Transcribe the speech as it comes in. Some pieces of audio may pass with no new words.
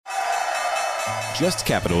Just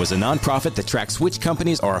Capital is a nonprofit that tracks which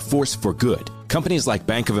companies are a force for good. Companies like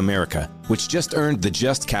Bank of America, which just earned the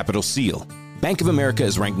Just Capital seal. Bank of America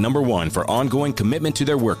is ranked #1 for ongoing commitment to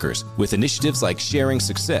their workers with initiatives like Sharing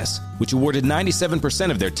Success, which awarded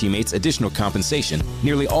 97% of their teammates additional compensation,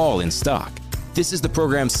 nearly all in stock. This is the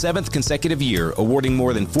program's 7th consecutive year, awarding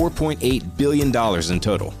more than $4.8 billion in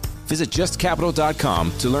total. Visit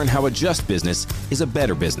JustCapital.com to learn how a just business is a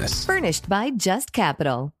better business. Furnished by Just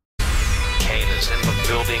Capital. Kane is in the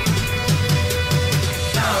building.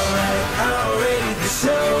 Already the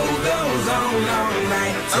show goes on all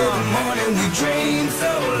night till the morning. We dream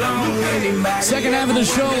so long. Anybody Second half of the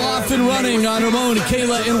show off and running on Ramon,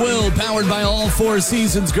 Kayla, and Will, powered by All Four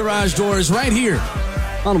Seasons Garage Doors, right here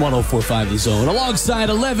on 104.5 The Zone, alongside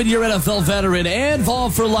 11-year NFL veteran and Vol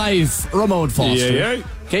for Life, Ramon Foster. Yeah.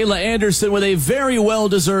 Kayla Anderson with a very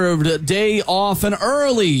well-deserved day off, an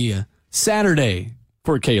early Saturday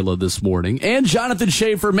for Kayla this morning, and Jonathan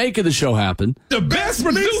Schaefer making the show happen. The best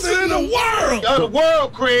producer in the world. The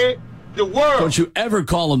world, Craig. The world. Don't you ever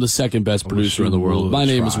call him the second best producer in the world. My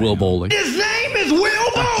name is Will Bowling. His name is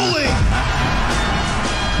Will Bowling.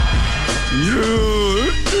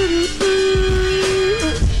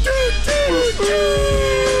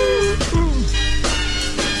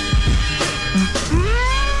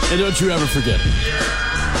 And don't you ever forget it.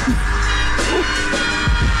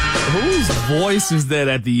 Whose voice is that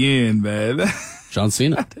at the end, man? John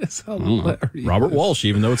Cena. That's hilarious. Robert Walsh,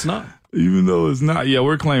 even though it's not. Even though it's not. Yeah,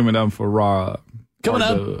 we're claiming them for Rob. Coming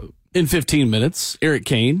up in 15 minutes, Eric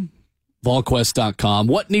Kane, VolQuest.com.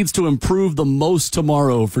 What needs to improve the most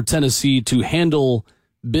tomorrow for Tennessee to handle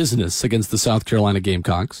business against the South Carolina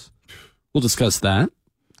Gamecocks? We'll discuss that.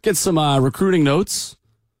 Get some recruiting notes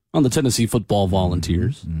on the Tennessee football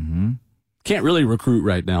Volunteers. Mm-hmm. Can't really recruit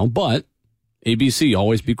right now, but ABC,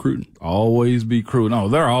 always be recruiting. Always be recruiting. Oh,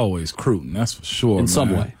 they're always recruiting. That's for sure. In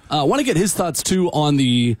some way. I want to get his thoughts, too, on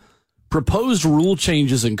the proposed rule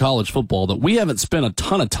changes in college football that we haven't spent a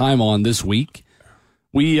ton of time on this week.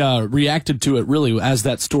 We reacted to it really as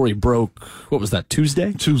that story broke. What was that,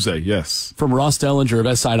 Tuesday? Tuesday, yes. From Ross Dellinger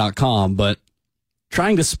of SI.com. But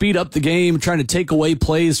trying to speed up the game, trying to take away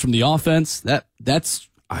plays from the offense, that's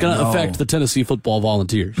going to affect the Tennessee football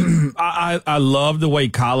Volunteers. I love the way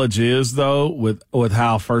college is, though, with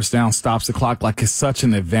how first down stops the clock. Like, it's such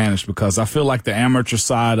an advantage because I feel like the amateur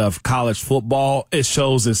side of college football, it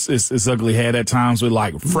shows its ugly head at times with,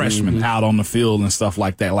 like, freshmen out on the field and stuff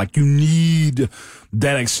like that. Like, you need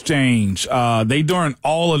that exchange. They doing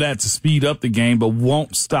all of that to speed up the game, but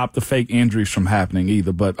won't stop the fake injuries from happening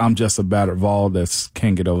either. But I'm just a battered Vol that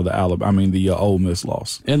can't get over the Ole Miss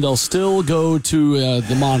loss. And they'll still go to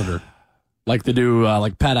the monitor like they do,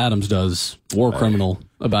 like Pat Adams does, war criminal,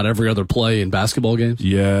 about every other play in basketball games.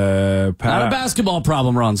 Yeah. Not a basketball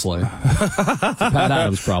problem, Ron Slay. It's a Pat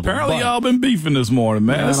Adams problem. Apparently y'all been beefing this morning,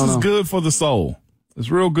 man. This is good for the soul. It's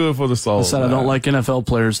real good for the soul. I said I don't like NFL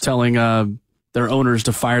players telling their owners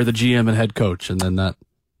to fire the GM and head coach, and then that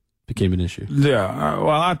became an issue. Yeah,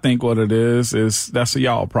 well, I think what it is that's a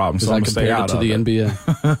y'all problem. So I'm gonna stay out to of the it.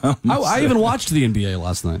 NBA. I even watched the NBA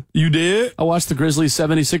last night. You did? I watched the Grizzlies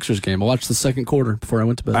 76ers game. I watched the second quarter before I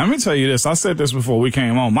went to bed. Let me tell you this. I said this before we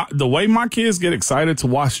came on. The way my kids get excited to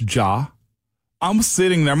watch Ja, I'm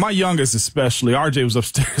sitting there. My youngest especially. RJ was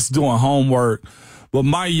upstairs doing homework. But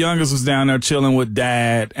my youngest was down there chilling with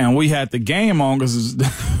dad, and we had the game on because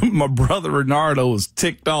my brother Renardo was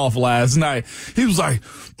ticked off last night. He was like,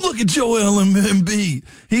 look at Joel Embiid.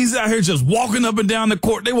 He's out here just walking up and down the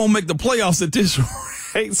court. They won't make the playoffs at this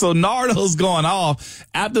rate. So Nardo's going off.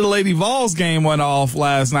 After the Lady Vols game went off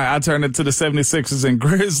last night, I turned it to the 76ers and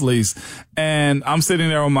Grizzlies, and I'm sitting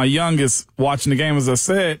there with my youngest watching the game, as I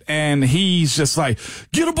said, and he's just like,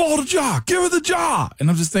 get a ball to Ja. Give it to Ja. And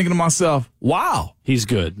I'm just thinking to myself, wow. He's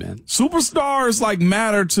good, man. Superstars like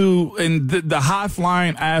matter to in the high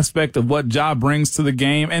flying aspect of what Ja brings to the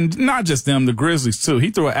game, and not just them, the Grizzlies too.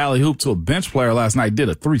 He threw an alley hoop to a bench player last night, did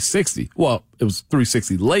a 360. Well, it was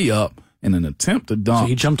 360 layup in an attempt to dunk. So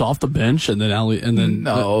he jumped off the bench and then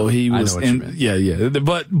no, he was in. Yeah.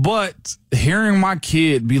 But hearing my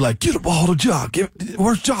kid be like, "Get a ball to Ja,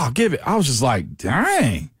 where's Ja? Give it." I was just like,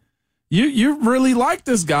 dang. You really like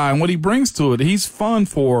this guy and what he brings to it. He's fun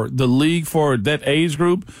for the league for that age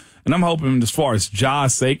group. And I'm hoping, as far as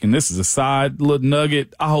Ja's sake, and this is a side little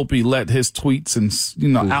nugget, I hope he let his tweets and,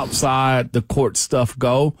 outside the court stuff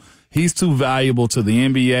go. He's too valuable to the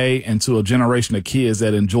NBA and to a generation of kids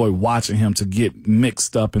that enjoy watching him to get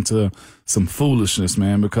mixed up into some foolishness,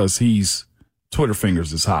 man, because he's Twitter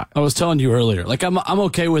fingers is hot. I was telling you earlier, like I'm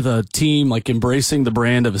okay with a team like embracing the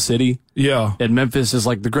brand of a city. Yeah. And Memphis is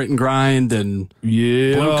like the grit and grind and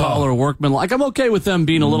Yeah. blue collar workman. Like I'm okay with them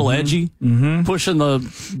being a little edgy, pushing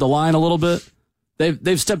the line a little bit.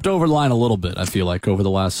 They've stepped over the line a little bit, I feel like, over the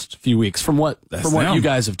last few weeks from what them. you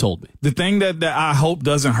guys have told me. The thing that I hope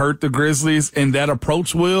doesn't hurt the Grizzlies and that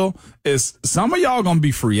approach will is some of y'all going to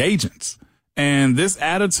be free agents. And this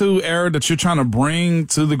attitude era that you're trying to bring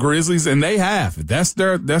to the Grizzlies, and they have, that's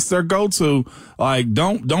their go-to. Like,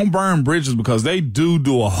 don't burn bridges, because they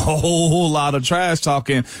do a whole lot of trash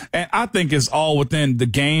talking. And I think it's all within the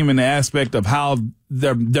game and the aspect of how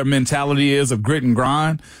their mentality is of grit and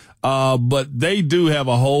grind. But they do have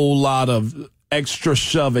a whole lot of extra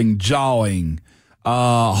shoving, jawing,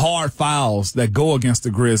 hard fouls that go against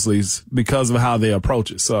the Grizzlies because of how they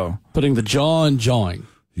approach it. So putting the jaw and jawing.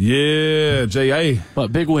 Yeah, J.A.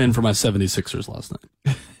 But big win for my 76ers last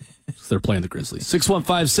night. They're playing the Grizzlies.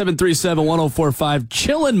 615-737-1045.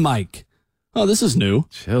 Chillin' Mike. Oh, this is new.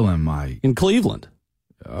 Chillin' Mike. In Cleveland.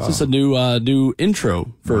 This is a new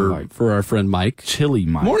intro for our friend Mike. Chilly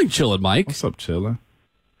Mike. Morning, Chillin' Mike. What's up, Chillin'?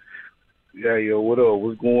 Yeah, yo, what up?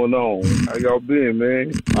 What's going on? How y'all been,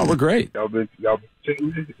 man? Oh, we're great. Y'all been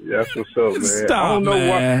chilling? That's what's up, man. Stop, I don't know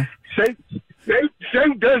man. why.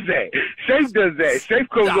 Shape does that. Shape does that. Shape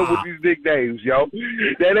comes up with these nicknames, yo.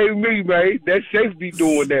 That ain't me, man. That Shape be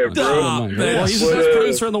doing that, bro. Stop, man. Well, he's the best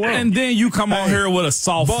producer in the world. And then you come on here with a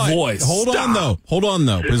soft voice. Hold on,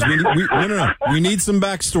 though, because we need some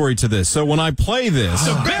backstory to this. So when I play this,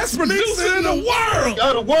 The best producer in the world.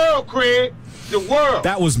 Of the world, Craig. The world.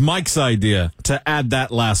 that was Mike's idea to add that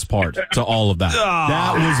last part to all of that.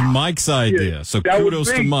 That was Mike's idea. So That was kudos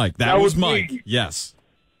to me. Mike. That was Mike. me. Yes.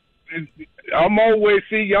 I'm always,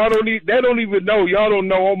 they don't even know. Y'all don't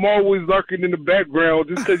know. I'm always lurking in the background.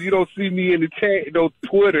 Just because you don't see me in the chat,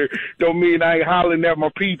 Twitter, don't mean I ain't hollering at my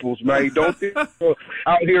peoples, man. Don't think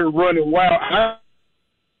out here running wild.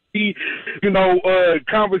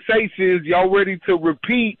 Conversations, y'all ready to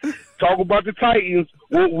repeat, talk about the Titans,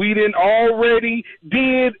 what we done already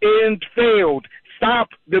did and failed. Stop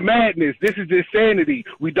the madness. This is insanity.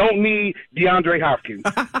 We don't need DeAndre Hopkins.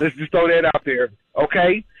 Let's just throw that out there,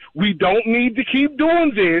 okay? We don't need to keep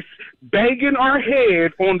doing this, banging our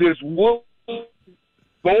head on this wood,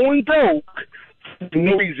 going broke. For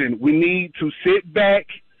no reason. We need to sit back,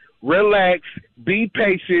 relax, be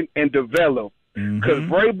patient, and develop. Because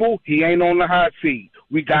Vrabel, he ain't on the hot seat.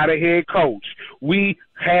 We got a head coach. We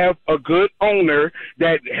have a good owner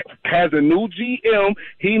that has a new GM.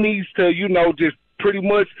 He needs to, just pretty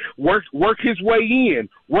much work his way in.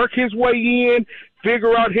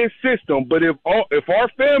 Figure out his system. But if our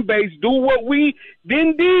fan base do what we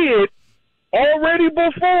then did already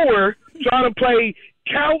before, trying to play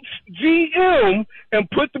couch GM and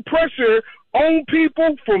put the pressure on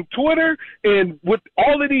people from Twitter and with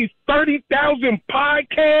all of these 30,000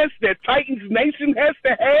 podcasts that Titans Nation has to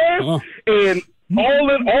have, and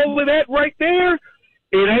all of that right there,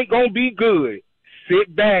 it ain't gonna be good.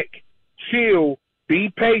 Sit back, chill, be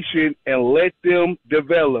patient, and let them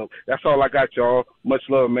develop. That's all I got, y'all. Much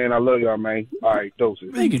love, man. I love y'all, man. All right,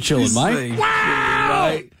 doses. Thank you, Chillin' Mike.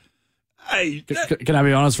 Wow! Hey, Can I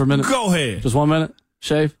be honest for a minute? go ahead. Just 1 minute,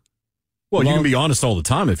 Shave. Well, you can be honest all the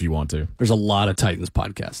time if you want to. There's a lot of Titans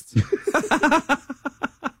podcasts.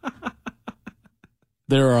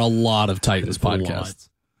 There are a lot of Titans podcasts.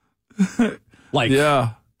 Yeah.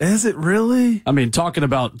 Is it really? I mean, talking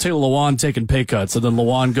about Taylor Lewan taking pay cuts, and then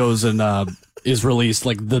Lewan goes and is released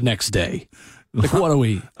like the next day. Like, what are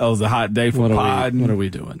we? That was a hot day for pod. What are we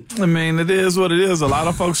doing? I mean, it is what it is. A lot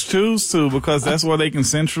of folks choose to because that's where they can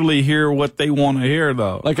centrally hear what they want to hear,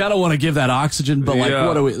 though. Like, I don't want to give that oxygen, but like, Yeah.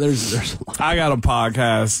 what are we? There's a lot. I got a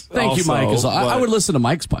podcast. Thank you, Mike. also, I but would listen to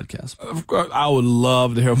Mike's podcast. Of course, I would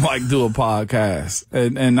love to hear Mike do a podcast,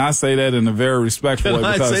 and I say that in a very respectful way. Can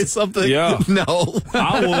I Because, say something? Yeah, No.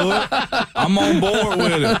 I would. I'm on board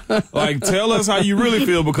with it. Like, tell us how you really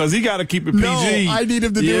feel because he got to keep it PG. No, I need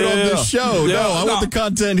him to do it on this show. Yeah. No, I want the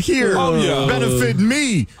content here. Oh, yeah. Benefit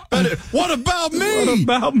me. What about me? What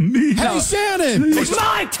about me? Hey, Shannon. It's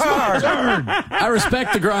my turn. I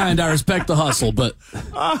respect the grind. I respect the hustle, but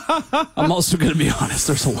I'm also going to be honest.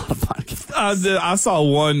 There's a lot of podcasts. I saw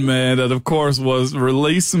one man that, of course, was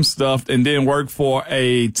released some stuff and then worked for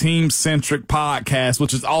a team-centric podcast,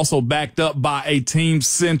 which is also backed up by a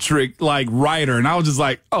team-centric writer. And I was just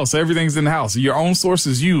like, oh, so everything's in the house. Your own source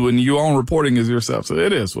is you, and your own reporting is yourself. So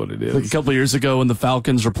it is what it is. Like a couple of years ago when the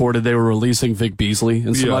Falcons reported they were releasing Vic Beasley,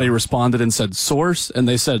 and somebody responded and said source, and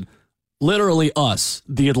they said literally us,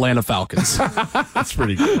 the Atlanta Falcons. That's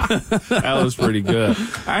pretty good. That was pretty good.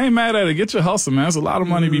 I ain't mad at it. Get your hustle, man. There's a lot of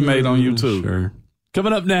money to be made on YouTube. Sure.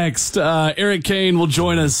 Coming up next, Eric Kane will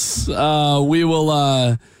join us. We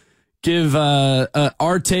will give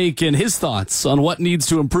our take and his thoughts on what needs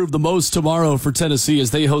to improve the most tomorrow for Tennessee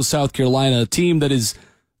as they host South Carolina, a team that is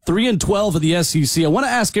 3-12 in the SEC. I want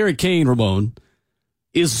to ask Eric Kane, Ramon,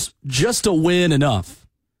 is just a win enough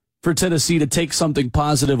for Tennessee to take something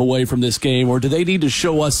positive away from this game, or do they need to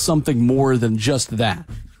show us something more than just that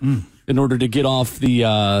in order to get off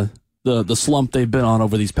the slump they've been on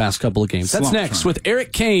over these past couple of games? That's next with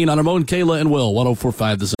Eric Kane on Ramon, Kayla, and Will,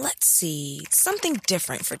 104.5 The Zone. Let's see. Something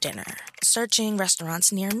different for dinner. Searching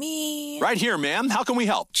restaurants near me. Right here, ma'am. How can we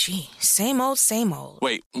help? Gee, same old, same old.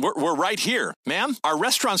 Wait, we're right here. Ma'am, our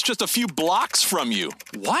restaurant's just a few blocks from you.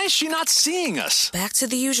 Why is she not seeing us? Back to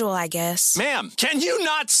the usual, I guess. Ma'am, can you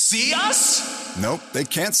not see us? Nope, they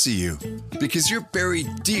can't see you. Because you're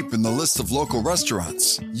buried deep in the list of local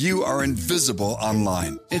restaurants. You are invisible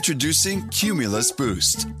online. Introducing Cumulus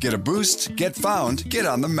Boost. Get a boost, get found, get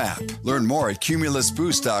on the map. Learn more at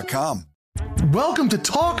cumulusboost.com. Welcome to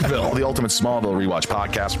Talkville, the ultimate Smallville rewatch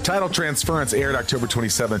podcast. Title Transference aired October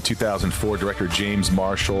 27, 2004. Director James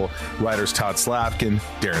Marshall, writers Todd Slavkin,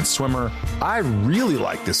 Darren Swimmer. I really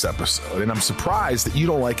like this episode, and I'm surprised that you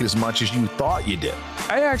don't like it as much as you thought you did.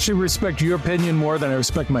 I actually respect your opinion more than I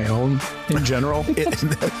respect my own in general.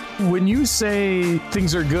 When you say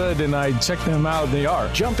things are good and I check them out, they are.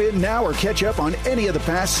 Jump in now or catch up on any of the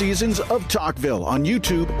past seasons of Talkville on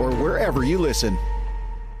YouTube or wherever you listen.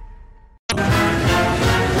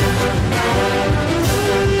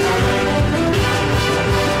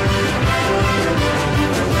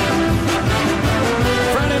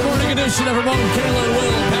 Of Ramon, Kayla, and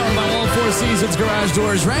Will, powered by all Four Seasons Garage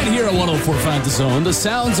Doors, right here at 104.5 The Zone. The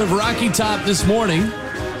sounds of Rocky Top this morning.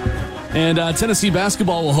 And Tennessee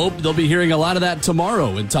basketball will hope they'll be hearing a lot of that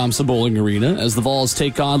tomorrow in Thompson Bowling Arena as the Vols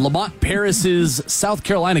take on Lamont Paris's South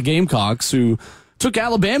Carolina Gamecocks, who took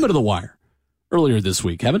Alabama to the wire earlier this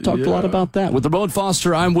week. Haven't talked a lot about that. With Ramon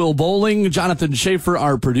Foster, I'm Will Bowling. Jonathan Schaefer,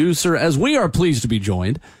 our producer, as we are pleased to be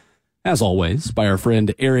joined, as always, by our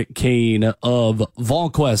friend Eric Kane of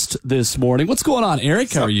VolQuest this morning. What's going on,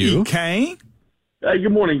 Eric? How are you? Kane?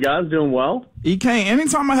 Good morning, guys. Doing well. Kane,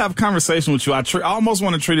 anytime I have a conversation with you, I almost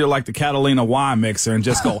want to treat it like the Catalina wine mixer and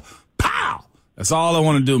just go, pow! That's all I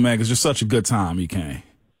want to do, man, because you're such a good time, Kane.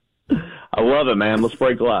 I love it, man. Let's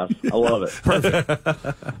break glass. I love it. Perfect.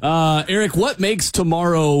 Eric, what makes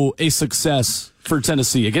tomorrow a success for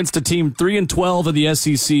Tennessee against a team 3-12 in the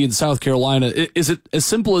SEC in South Carolina? Is it as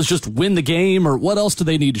simple as just win the game, or what else do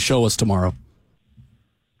they need to show us tomorrow?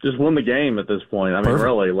 Just win the game at this point. I mean,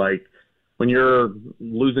 really, like when you're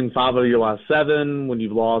losing 5 of your last 7, when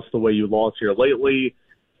you've lost the way you lost here lately,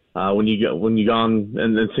 when you gone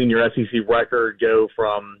and seen your SEC record go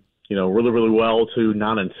from really, really well to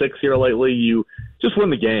 9-6 here lately, you just win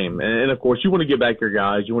the game. And of course, you want to get back your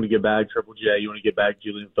guys. You want to get back Triple J. You want to get back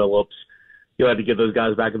Julian Phillips. You had to get those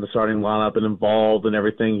guys back in the starting lineup and involved and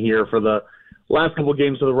everything here for the last couple of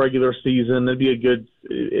games of the regular season. I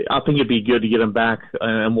think it'd be good to get them back,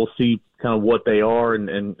 and we'll see kind of what they are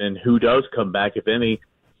and who does come back, if any.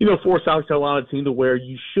 For a South Carolina team to where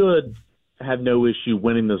you should have no issue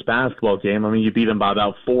winning this basketball game. I mean, you beat them by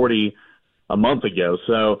about 40 a month ago.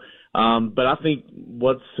 So, but I think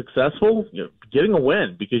what's successful, getting a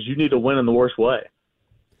win, because you need to win in the worst way.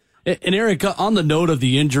 And Eric, on the note of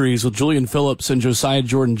the injuries with Julian Phillips and Josiah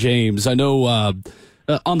Jordan-James, I know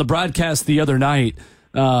on the broadcast the other night,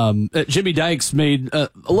 Jimmy Dykes made a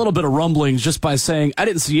little bit of rumblings just by saying, I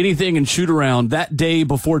didn't see anything in shoot-around that day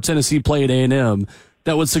before Tennessee played A&M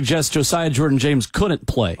that would suggest Josiah Jordan-James couldn't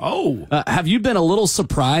play. Oh. Have you been a little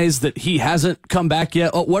surprised that he hasn't come back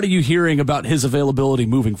yet? What are you hearing about his availability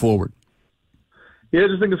moving forward? Yeah, I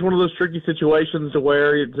just think it's one of those tricky situations to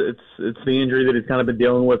where it's the injury that he's kind of been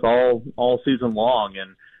dealing with all season long.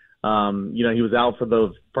 And, he was out for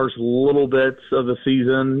the first little bits of the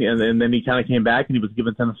season, and then he kind of came back and he was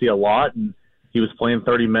giving Tennessee a lot, and he was playing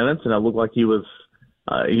 30 minutes, and it looked like he was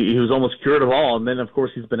almost cured of all. And then, of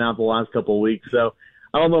course, he's been out the last couple of weeks. So,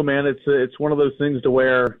 I don't know, man. It's one of those things to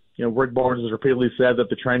where, Rick Barnes has repeatedly said that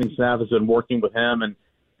the training staff has been working with him and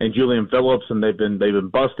Julian Phillips, and they've been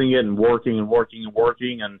busting it and working.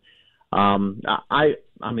 And I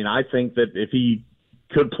think that if he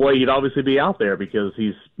could play, he'd obviously be out there because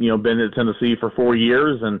he's been at Tennessee for 4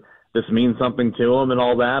 years, and this means something to him and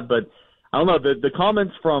all that. But I don't know. The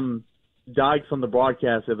comments from Dykes on the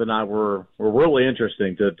broadcast the other night were really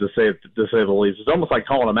interesting to say the least. It's almost like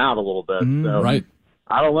calling him out a little bit. So, right.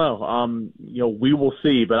 I don't know. We will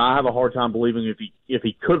see, but I have a hard time believing if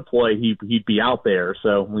he could play, he'd be out there.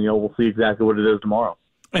 So, we'll see exactly what it is tomorrow.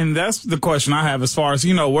 And that's the question I have as far as,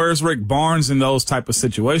 where's Rick Barnes in those type of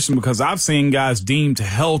situations? Because I've seen guys deemed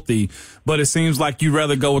healthy, but it seems like you'd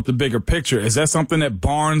rather go with the bigger picture. Is that something that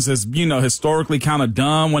Barnes has, historically kind of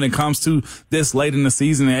done when it comes to this late in the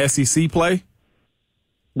season in SEC play?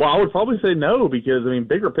 Well, I would probably say no, because,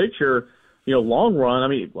 bigger picture, long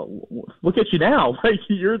run, look at you now. Like,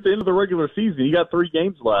 you're at the end of the regular season. You got 3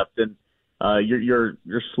 games left, and you're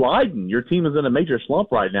sliding. Your team is in a major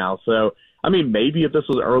slump right now. So, maybe if this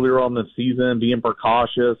was earlier on in the season, being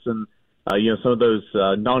precautious and, some of those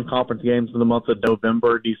non-conference games in the month of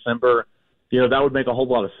November, December, that would make a whole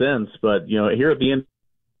lot of sense. But, here at the end,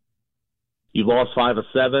 you lost 5 of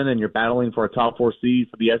 7 and you're battling for a top 4 seed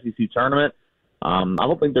for the SEC tournament. I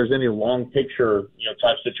don't think there's any long picture,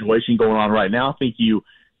 type situation going on right now. I think if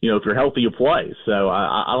you're healthy, you play. So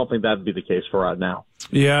I don't think that'd be the case for right now.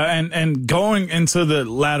 Yeah, and going into the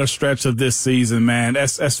latter stretch of this season, man,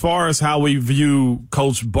 as far as how we view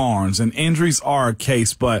Coach Barnes, and injuries are a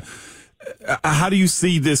case, but how do you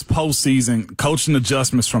see this postseason coaching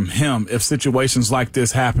adjustments from him if situations like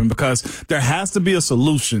this happen? Because there has to be a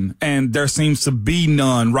solution, and there seems to be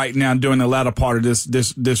none right now during the latter part of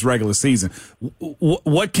this regular season.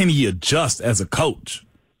 What can he adjust as a coach?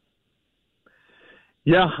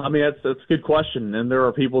 Yeah, that's a good question, and there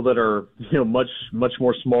are people that are much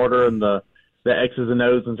more smarter in the X's and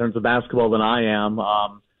O's in terms of basketball than I am.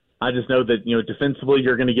 I just know that defensively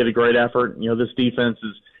you're going to get a great effort. This defense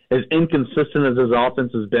is as inconsistent as his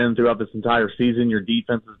offense has been throughout this entire season. Your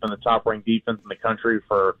defense has been the top-ranked defense in the country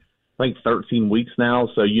for, I think, 13 weeks now.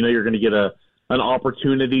 So you're going to get an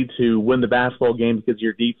opportunity to win the basketball game because of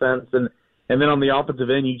your defense. And then on the offensive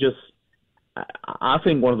end, I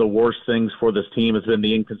think one of the worst things for this team has been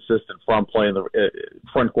the inconsistent front play and the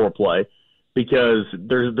front court play, because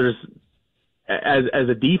there's as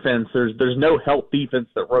a defense, there's no help defense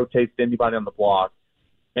that rotates to anybody on the block.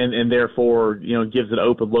 And therefore, gives an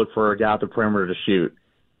open look for a guy at the perimeter to shoot.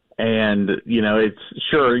 And, it's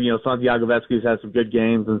sure, Santiago Vesquez had some good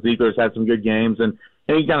games and Ziegler's had some good games. And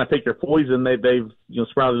you kind of pick your poison. They've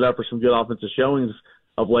sprouted up for some good offensive showings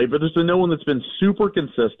of late. But there's been no one that's been super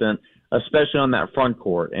consistent, especially on that front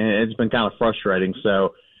court. And it's been kind of frustrating.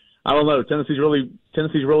 So, I don't know. Tennessee's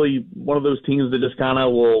really one of those teams that just kind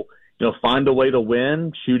of will, find a way to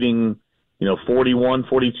win, shooting, 41,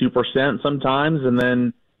 42% sometimes. And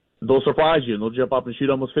then they'll surprise you, and they'll jump up and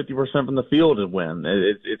shoot almost 50% from the field and win.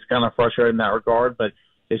 It's kind of frustrating in that regard, but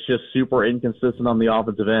it's just super inconsistent on the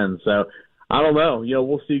offensive end. So I don't know.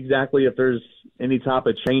 We'll see exactly if there's any type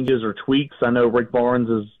of changes or tweaks. I know Rick Barnes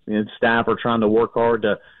and his staff are trying to work hard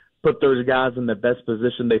to put those guys in the best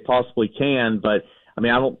position they possibly can, but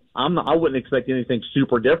I wouldn't expect anything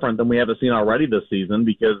super different than we haven't seen already this season,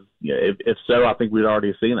 because if so, I think we'd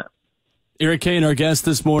already seen it. Eric Kane, our guest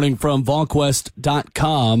this morning from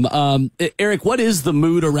VolQuest.com. Eric, what is the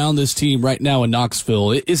mood around this team right now in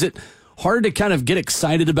Knoxville? Is it hard to kind of get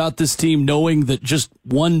excited about this team knowing that just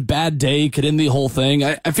one bad day could end the whole thing?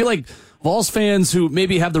 I feel like Vols fans who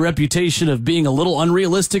maybe have the reputation of being a little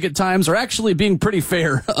unrealistic at times are actually being pretty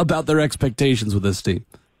fair about their expectations with this team.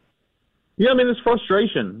 Yeah, it's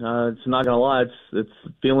frustration. It's not going to lie. It's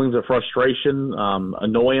feelings of frustration,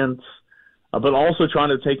 annoyance, but also trying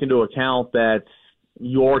to take into account that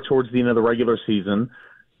you are towards the end of the regular season.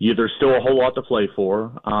 There's still a whole lot to play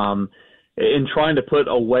for. And trying to put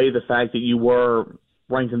away the fact that you were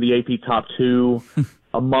ranked in the AP top 2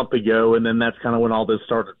 a month ago, and then that's kind of when all this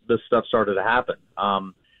stuff started to happen.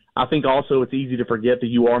 I think also it's easy to forget that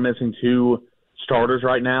you are missing 2 starters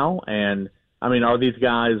right now. And, are these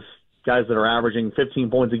guys that are averaging 15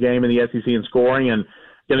 points a game in the SEC in scoring and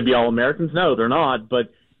going to be All-Americans? No, they're not,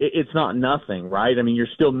 but it's not nothing, right? You're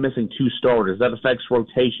still missing 2 starters. That affects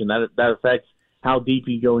rotation. That affects how deep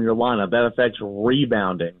you go in your lineup. That affects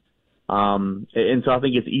rebounding. And so I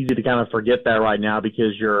think it's easy to kind of forget that right now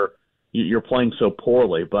because you're playing so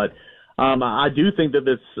poorly. But I do think that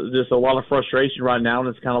it's just a lot of frustration right now, and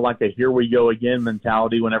it's kind of like a here we go again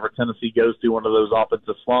mentality whenever Tennessee goes through one of those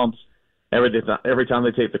offensive slumps every time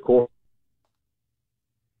they take the court.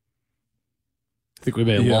 I think we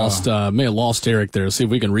may have lost Eric there. See if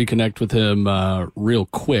we can reconnect with him real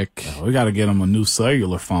quick. We got to get him a new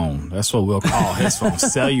cellular phone. That's what we'll call his phone,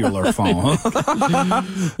 cellular phone.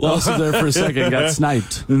 Lost him there for a second. Got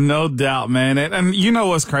sniped. No doubt, man. And you know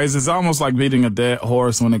what's crazy? It's almost like beating a dead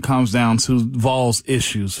horse when it comes down to Vols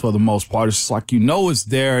issues for the most part. It's just like it's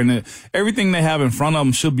there, and everything they have in front of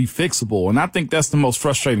them should be fixable. And I think that's the most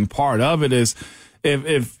frustrating part of it is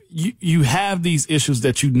if you have these issues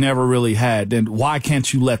that you never really had, then why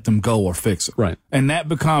can't you let them go or fix it? Right. And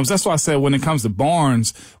that's why I said when it comes to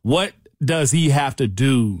Barnes, what does he have to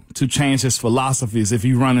do to change his philosophies if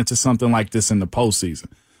you run into something like this in the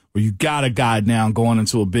postseason, where you got a guy down going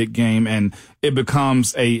into a big game and it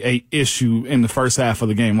becomes a issue in the first half of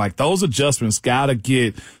the game? Like, those adjustments got to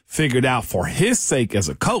get figured out for his sake as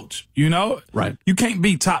a coach, you know? Right. You can't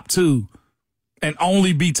be top two and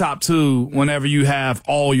only be top two whenever you have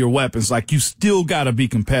all your weapons. Like, you still got to be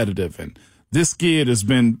competitive. And this kid has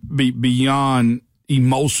been beyond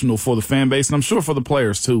emotional for the fan base, and I'm sure for the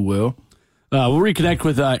players too, Will. We'll reconnect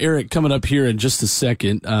with Eric coming up here in just a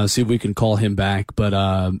second, see if we can call him back. But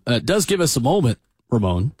it does give us a moment,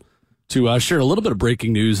 Ramon, to share a little bit of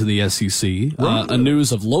breaking news in the SEC, a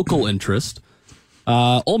news of local interest.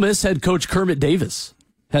 Ole Miss head coach Kermit Davis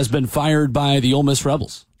has been fired by the Ole Miss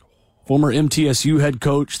Rebels. Former MTSU head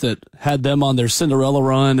coach that had them on their Cinderella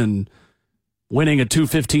run and winning a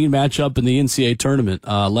 2-15 matchup in the NCAA tournament,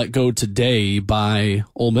 let go today by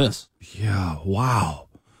Ole Miss. Yeah, wow.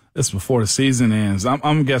 That's before the season ends.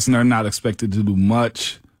 I'm guessing they're not expected to do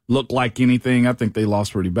much, look like anything. I think they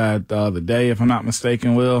lost pretty bad the other day, if I'm not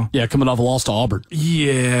mistaken, Will. Yeah, coming off a loss to Auburn.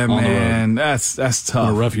 Yeah, man, that's tough.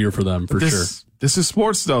 A rough year for them, for sure. This is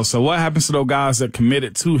sports, though. So what happens to those guys that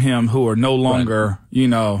committed to him who are no longer,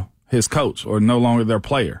 his coach or no longer their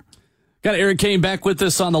player? Got Eric Kane back with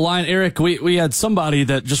us on the line. Eric, we had somebody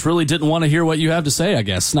that just really didn't want to hear what you have to say, I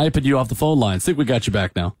guess, sniping you off the phone lines. Think we got you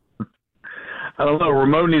back now. I don't know.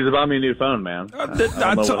 Ramon needs to buy me a new phone, man.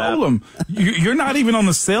 I told him, you're not even on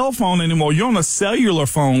the cell phone anymore. You're on a cellular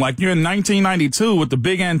phone like you're in 1992 with the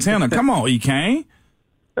big antenna. Come on, E. Kane.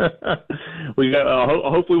 We got.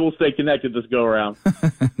 Hopefully we'll stay connected this go-around.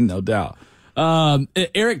 No doubt.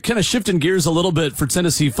 Eric, kind of shifting gears a little bit for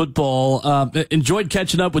Tennessee football. Enjoyed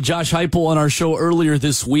catching up with Josh Heupel on our show earlier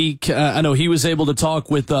this week. I know he was able to talk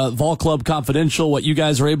with Vol Club Confidential, what you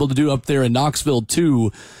guys are able to do up there in Knoxville,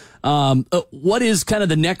 too. What is kind of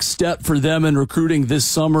the next step for them in recruiting this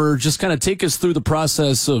summer? Just kind of take us through the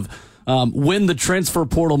process of when the transfer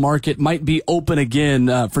portal market might be open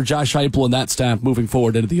again for Josh Heupel and that staff moving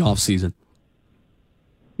forward into the offseason.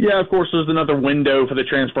 Yeah, of course, there's another window for the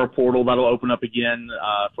transfer portal that'll open up again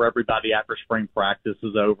for everybody after spring practice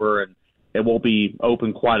is over, and it won't be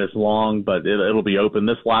open quite as long, but it'll be open.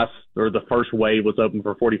 The first wave was open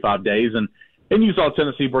for 45 days, and you saw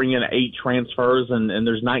Tennessee bring in 8 transfers, and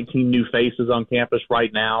there's 19 new faces on campus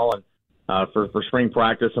right now, and for spring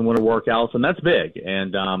practice and winter workouts, and that's big.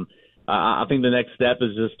 And I think the next step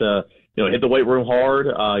is just hit the weight room hard,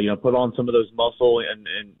 put on some of those muscle and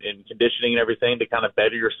conditioning and everything to kind of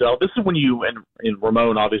better yourself. This is when you, and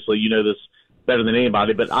Ramon, obviously, you know this better than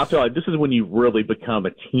anybody, but I feel like this is when you really become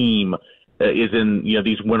a team, is in,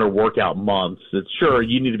 these winter workout months. It's sure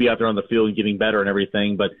you need to be out there on the field and getting better and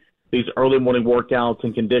everything, but these early morning workouts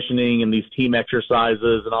and conditioning and these team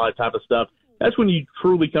exercises and all that type of stuff, that's when you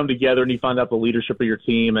truly come together and you find out the leadership of your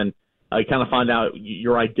team and kind of find out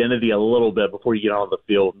your identity a little bit before you get on the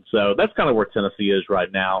field. And so that's kind of where Tennessee is right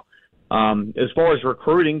now. As far as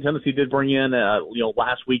recruiting, Tennessee did bring in,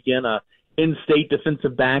 last weekend, a in-state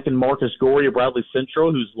defensive back in Marcus Gorey of Bradley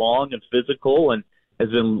Central, who's long and physical and has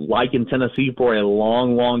been liking Tennessee for a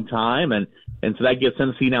long, long time. And so that gives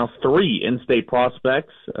Tennessee now 3 in-state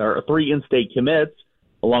prospects, or 3 in-state commits,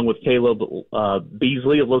 along with Caleb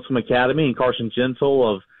Beasley of Lipscomb Academy and Carson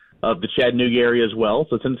Gentle of the Chattanooga area as well.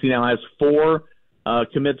 So Tennessee now has 4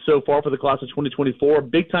 commits so far for the class of 2024.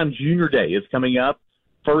 Big Time Junior Day is coming up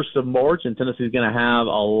 1st of March, and Tennessee is going to have a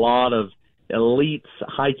lot of elite,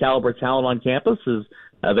 high-caliber talent on campus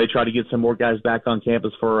as they try to get some more guys back on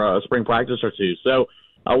campus for a spring practice or 2. So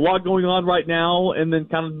a lot going on right now, and then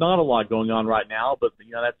kind of not a lot going on right now, but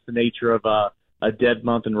that's the nature of a dead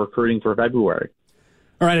month in recruiting for February.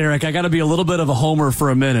 All right, Eric, I got to be a little bit of a homer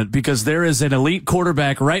for a minute because there is an elite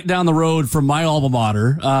quarterback right down the road from my alma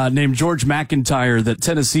mater named George McIntyre that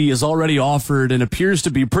Tennessee has already offered and appears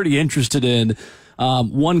to be pretty interested in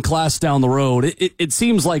one class down the road. It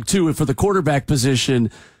seems like, too, for the quarterback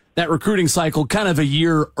position, that recruiting cycle kind of a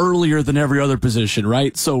year earlier than every other position,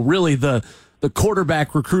 right? So really the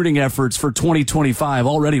quarterback recruiting efforts for 2025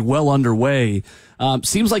 already well underway.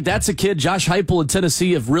 Seems like that's a kid Josh Heupel and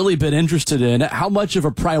Tennessee have really been interested in. How much of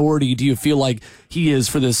a priority do you feel like he is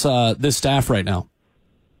for this staff right now?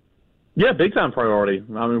 Yeah, big time priority.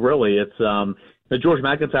 I mean, really, it's George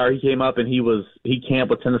McIntyre. He came up and he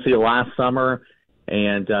camped with Tennessee last summer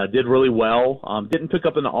and did really well. Didn't pick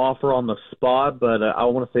up an offer on the spot, but I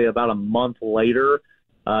want to say about a month later,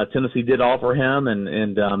 Tennessee did offer him,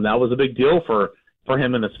 and that was a big deal for for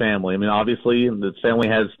him and his family. I mean, obviously, his family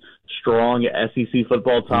has strong SEC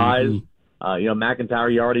football ties.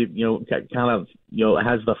 McIntyre, he already, kind of,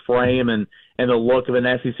 has the frame and the look of an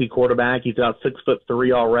SEC quarterback. He's about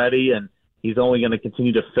 6'3" already, and he's only going to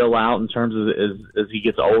continue to fill out in terms of as he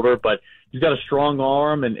gets older. But he's got a strong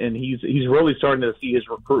arm, and he's really starting to see his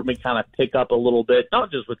recruitment kind of pick up a little bit,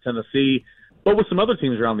 not just with Tennessee, but with some other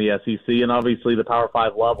teams around the SEC and obviously the Power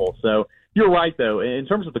 5 level. So you're right, though. In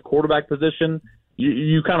terms of the quarterback position,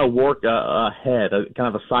 you kind of work ahead,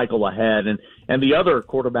 kind of a cycle ahead. And the other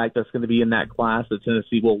quarterback that's going to be in that class that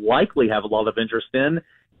Tennessee will likely have a lot of interest in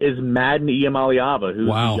is Madden Iamaleava, who's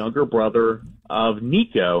the younger brother of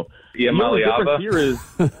Nico. Iamaleava?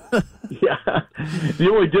 The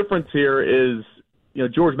only difference here is,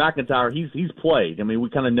 George McIntyre, he's played. I mean,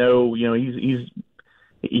 we kind of know,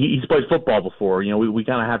 he's played football before. We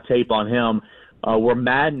kind of have tape on him. Where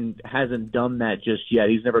Madden hasn't done that just yet.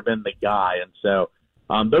 He's never been the guy. And so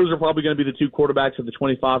those are probably going to be the two quarterbacks of the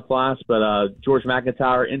 25 class. But George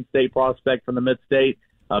McIntyre, in-state prospect from the Mid-State,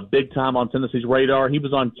 big time on Tennessee's radar. He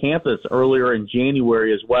was on campus earlier in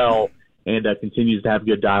January as well and continues to have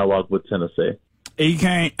good dialogue with Tennessee.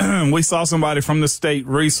 We saw somebody from the state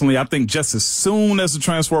recently, I think just as soon as the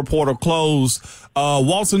transfer portal closed,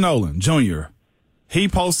 Walter Nolan Jr., he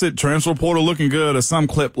posted transfer portal looking good or some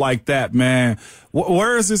clip like that, man.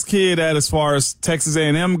 Where is this kid at as far as Texas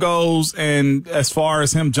A&M goes and as far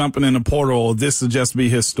as him jumping in the portal? This will just be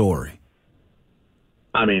his story.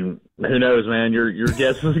 I mean, who knows, man? Your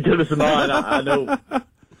guess is as good as mine. I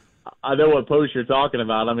know what post you're talking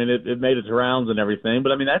about. I mean, it made its rounds and everything.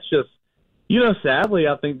 But, I mean, that's just, sadly,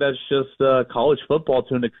 I think that's just college football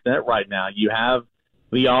to an extent right now. You have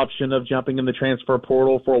the option of jumping in the transfer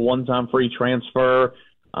portal for a one-time free transfer.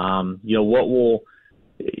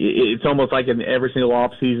 It's almost like in every single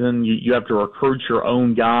offseason, you have to recruit your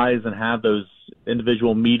own guys and have those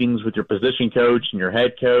individual meetings with your position coach and your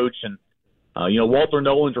head coach. And, Walter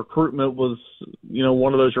Nolan's recruitment was,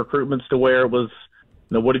 one of those recruitments to where it was,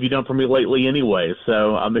 what have you done for me lately anyway?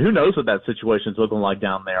 So, who knows what that situation's looking like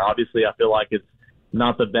down there. Obviously, I feel like it's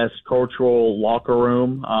not the best cultural locker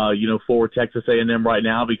room, for Texas A&M right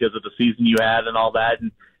now because of the season you had and all that.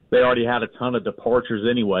 And they already had a ton of departures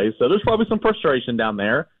anyway. So there's probably some frustration down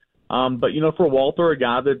there. But, for Walter, a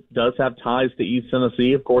guy that does have ties to East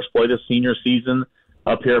Tennessee, of course, played his senior season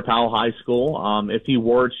up here at Powell High School. If he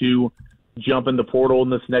were to jump in the portal in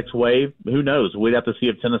this next wave, who knows? We'd have to see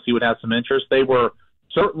if Tennessee would have some interest. They were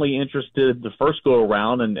certainly interested the first go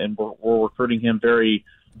around and were recruiting him very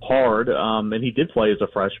hard, and he did play as a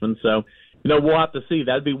freshman. So, we'll have to see.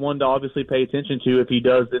 That'd be one to obviously pay attention to if he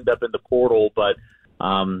does end up in the portal. But,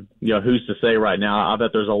 who's to say right now? I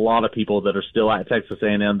bet there's a lot of people that are still at Texas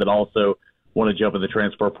A&M that also want to jump in the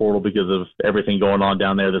transfer portal because of everything going on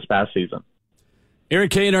down there this past season.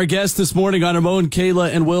 Eric Kane, our guest this morning on Ramon,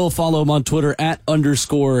 Kayla, and Will. Follow him on Twitter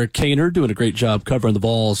 @_Kaner. Doing a great job covering the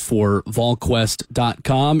Vols for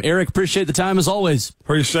VolQuest.com. Eric, appreciate the time as always.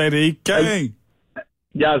 Appreciate it, Kane.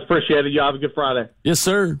 Guys, appreciate it. You have a good Friday. Yes,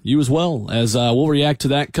 sir. You as well. As we'll react to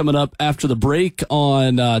that coming up after the break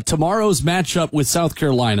on tomorrow's matchup with South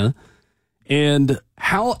Carolina and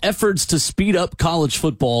how efforts to speed up college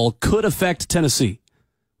football could affect Tennessee.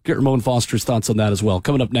 Get Ramon Foster's thoughts on that as well.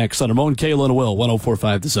 Coming up next on Ramon, Kayla, and Will,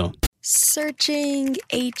 104.5 The Zone. Searching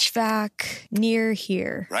HVAC near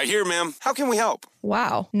here. Right here, ma'am. How can we help?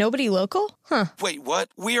 Wow. Nobody local? Huh. Wait, what?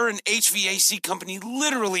 We are an HVAC company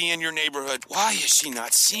literally in your neighborhood. Why is she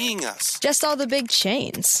not seeing us? Just all the big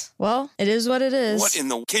chains. Well, it is what it is. What in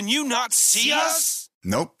the... Can you not see us?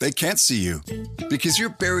 Nope, they can't see you. Because you're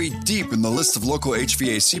buried deep in the list of local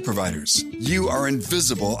HVAC providers. You are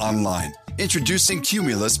invisible online. Introducing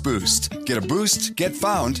Cumulus Boost. Get a boost, get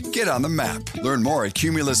found, get on the map. Learn more at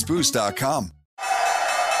cumulusboost.com.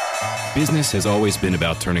 Business has always been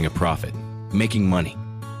about turning a profit, making money.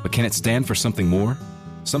 But can it stand for something more?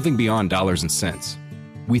 Something beyond dollars and cents?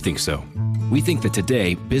 We think so. We think that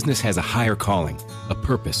today, business has a higher calling, a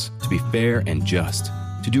purpose to be fair and just,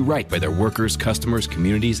 to do right by their workers, customers,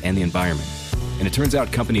 communities, and the environment. And it turns out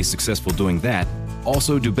companies successful doing that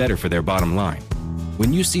also do better for their bottom line.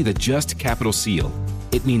 When you see the Just Capital seal,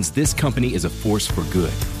 it means this company is a force for good.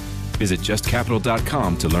 Visit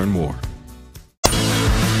justcapital.com to learn more.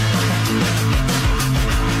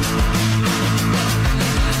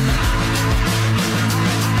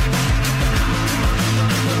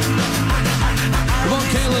 Ramon,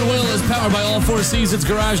 Kayla, and Will is powered by All Four Seasons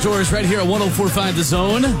Garage Doors right here at 104.5 The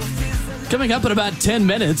Zone. Coming up in about 10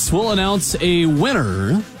 minutes, we'll announce a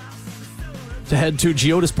winner to head to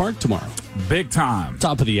Geodis Park tomorrow. Big time.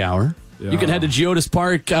 Top of the hour. You can head to Geodis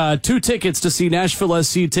Park. 2 tickets to see Nashville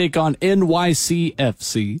SC take on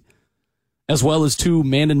NYCFC, as well as 2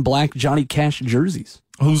 Man in Black Johnny Cash jerseys.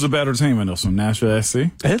 Who's the better team in this one, Nashville SC?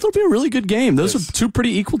 It'll be a really good game. Those are 2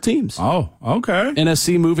 pretty equal teams. Oh, okay.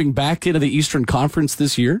 NSC moving back into the Eastern Conference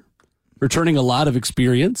this year, returning a lot of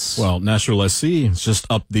experience. Well, Nashville SC has just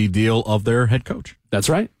upped the deal of their head coach. That's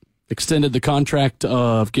right. Extended the contract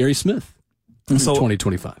of Gary Smith through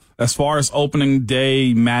 2025. As far as opening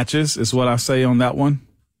day matches is what I say on that one,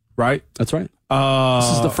 right? That's right.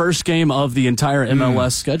 This is the first game of the entire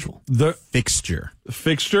MLS schedule. The fixture.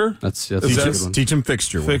 Fixture? That's a good one. Teach him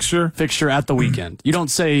fixture. Fixture at the weekend. You don't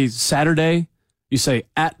say Saturday, you say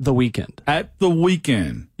at the weekend. At the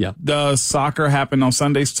weekend. Yeah. Does soccer happen on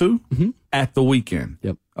Sundays too? Mm-hmm. At the weekend.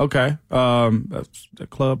 Yep. Okay. The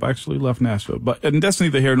club actually left Nashville, and that's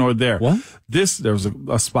neither here nor there. What? There was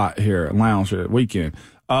a spot here, a lounge here at weekend.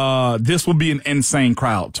 This will be an insane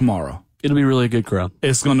crowd tomorrow. It'll be really a good crowd.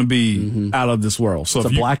 It's going to be out of this world. So it's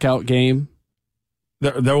a blackout game.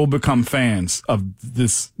 There will become fans of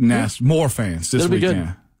this more fans this It'll be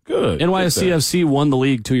weekend. Good. NYCFC won the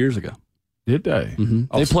league 2 years ago. Did they?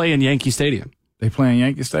 Mm-hmm. They play in Yankee Stadium. They play in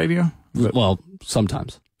Yankee Stadium? Well,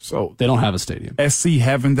 sometimes. So they don't have a stadium. SC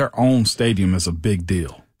having their own stadium is a big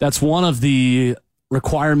deal. That's one of the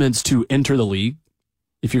requirements to enter the league.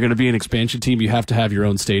 If you're going to be an expansion team, you have to have your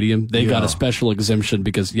own stadium. They got a special exemption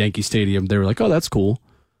because Yankee Stadium, they were like, oh, that's cool.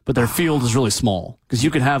 But their field is really small because you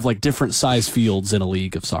can have like different size fields in a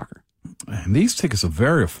league of soccer. And these tickets are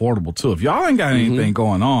very affordable too. If y'all ain't got anything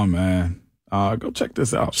going on, man, go check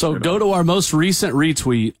this out. So go to our most recent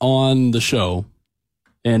retweet on the show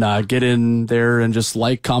and get in there and just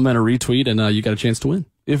like, comment, or retweet, and you got a chance to win.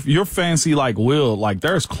 If you're fancy like Will, like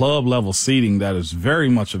there's club level seating that is very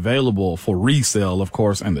much available for resale, of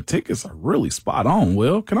course, and the tickets are really spot on.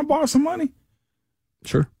 Will, can I borrow some money?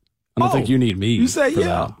 Sure. I don't think you need me. You say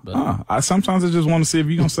yeah. Sometimes I just want to see if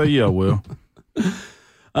you're going to say yeah, Will.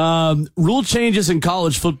 Rule changes in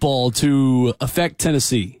college football to affect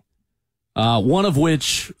Tennessee. One of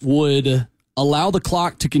which would allow the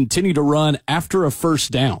clock to continue to run after a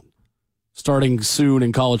first down, starting soon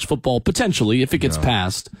in college football, potentially, if it gets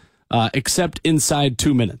passed, except inside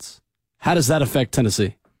 2 minutes. How does that affect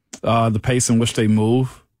Tennessee? The pace in which they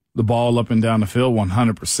move the ball up and down the field,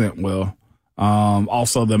 100% will.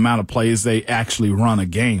 Also, the amount of plays they actually run a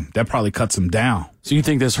game, that probably cuts them down. So you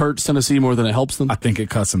think this hurts Tennessee more than it helps them? I think it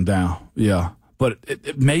cuts them down, yeah. But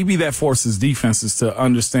maybe that forces defenses to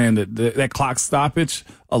understand that clock stoppage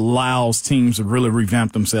allows teams to really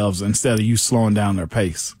revamp themselves instead of you slowing down their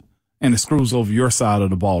pace. And it screws over your side of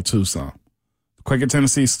the ball, too, son. The quicker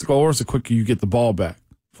Tennessee scores, the quicker you get the ball back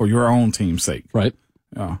for your own team's sake. Right.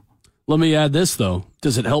 Yeah. Let me add this, though.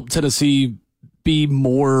 Does it help Tennessee be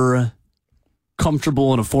more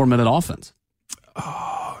comfortable in a 4-minute offense?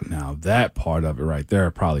 Oh, now that part of it right there,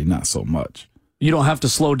 probably not so much. You don't have to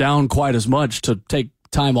slow down quite as much to take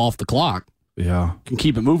time off the clock. Yeah. You can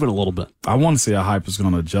keep it moving a little bit. I want to see how Hype is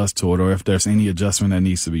going to adjust to it or if there's any adjustment that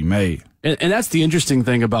needs to be made. And that's the interesting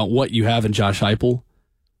thing about what you have in Josh Heupel.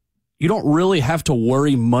 You don't really have to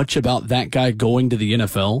worry much about that guy going to the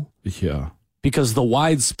NFL. Yeah. Because the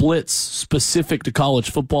wide splits specific to college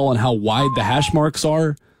football and how wide the hash marks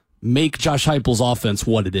are make Josh Heupel's offense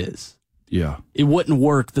what it is. Yeah. It wouldn't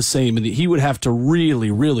work the same. And he would have to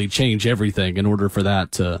really, really change everything in order for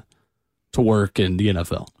that to work in the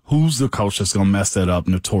NFL. Who's the coach that's going to mess that up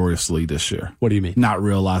notoriously this year? What do you mean? Not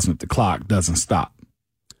realizing that the clock doesn't stop.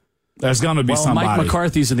 There's going to be somebody. Mike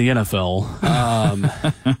McCarthy's in the NFL.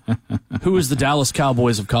 Who is the Dallas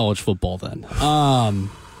Cowboys of college football then?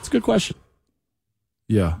 It's a good question.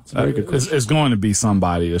 Yeah. It's a very good question. It's going to be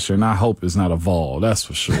somebody this year, and I hope it's not a Vol. That's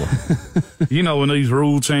for sure. You know, when these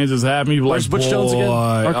rule changes happen, you're Where's like, Butch Jones again?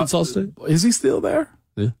 Arkansas State? Is he still there?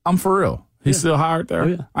 Yeah. I'm for real. He's still hired there? Oh,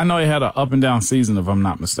 yeah. I know he had an up and down season, if I'm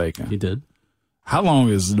not mistaken. He did. How long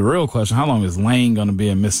is Lane going to be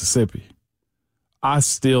in Mississippi? I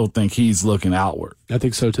still think he's looking outward. I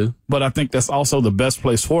think so, too. But I think that's also the best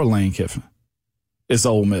place for Lane Kiffin. It's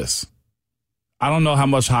Ole Miss. I don't know how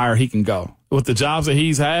much higher he can go. With the jobs that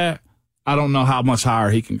he's had, I don't know how much higher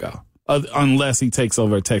he can go. Unless he takes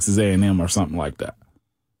over at Texas A&M or something like that.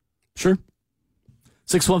 Sure.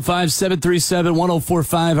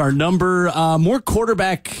 615-737-1045, our number. More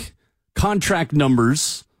quarterback contract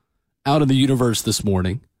numbers out in the universe this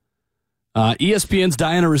morning. ESPN's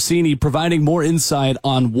Diana Rossini providing more insight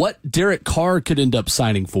on what Derek Carr could end up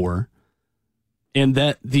signing for, and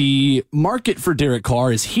that the market for Derek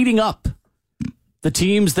Carr is heating up. The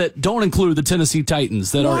teams that don't include the Tennessee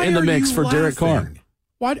Titans that are in the mix for Derek Carr.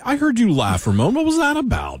 Why? I heard you laugh, Ramon. What was that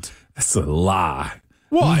about? That's a lie.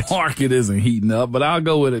 What? Market isn't heating up, but I'll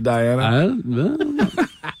go with it, Diana.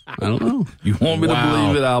 I don't know. You want me to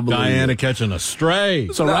believe it? I'll believe Diana it. catching a stray.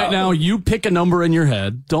 So right now, you pick a number in your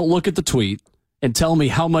head. Don't look at the tweet and tell me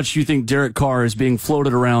how much you think Derek Carr is being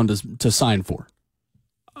floated around to sign for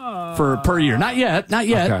per year. Not yet.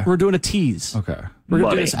 Okay. We're doing a tease. Okay. We're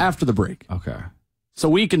going to do this after the break. Okay. So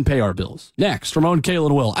we can pay our bills. Next, Ramon,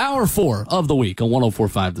 Kayla, Will. Hour 4 of the week on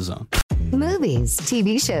 104.5 The Zone. Movies,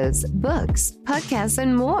 TV shows, books, podcasts,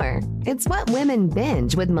 and more. It's What Women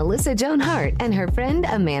Binge with Melissa Joan Hart and her friend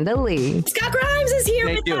Amanda Lee. Scott Grimes is here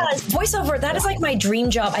with us. Voiceover, that is like my dream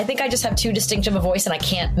job. I think I just have too distinct of a voice and I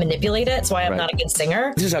can't manipulate it. That's why I'm not a good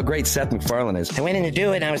singer. This is how great Seth MacFarlane is. I went in to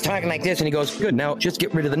do it and I was talking like this and he goes, good, now just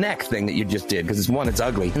get rid of the neck thing that you just did because it's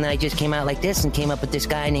ugly. And then I just came out like this and came up with this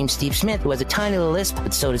guy named Steve Smith who has a tiny little lisp,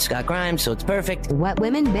 but so does Scott Grimes, so it's perfect. What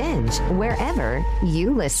Women Binge, wherever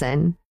you listen.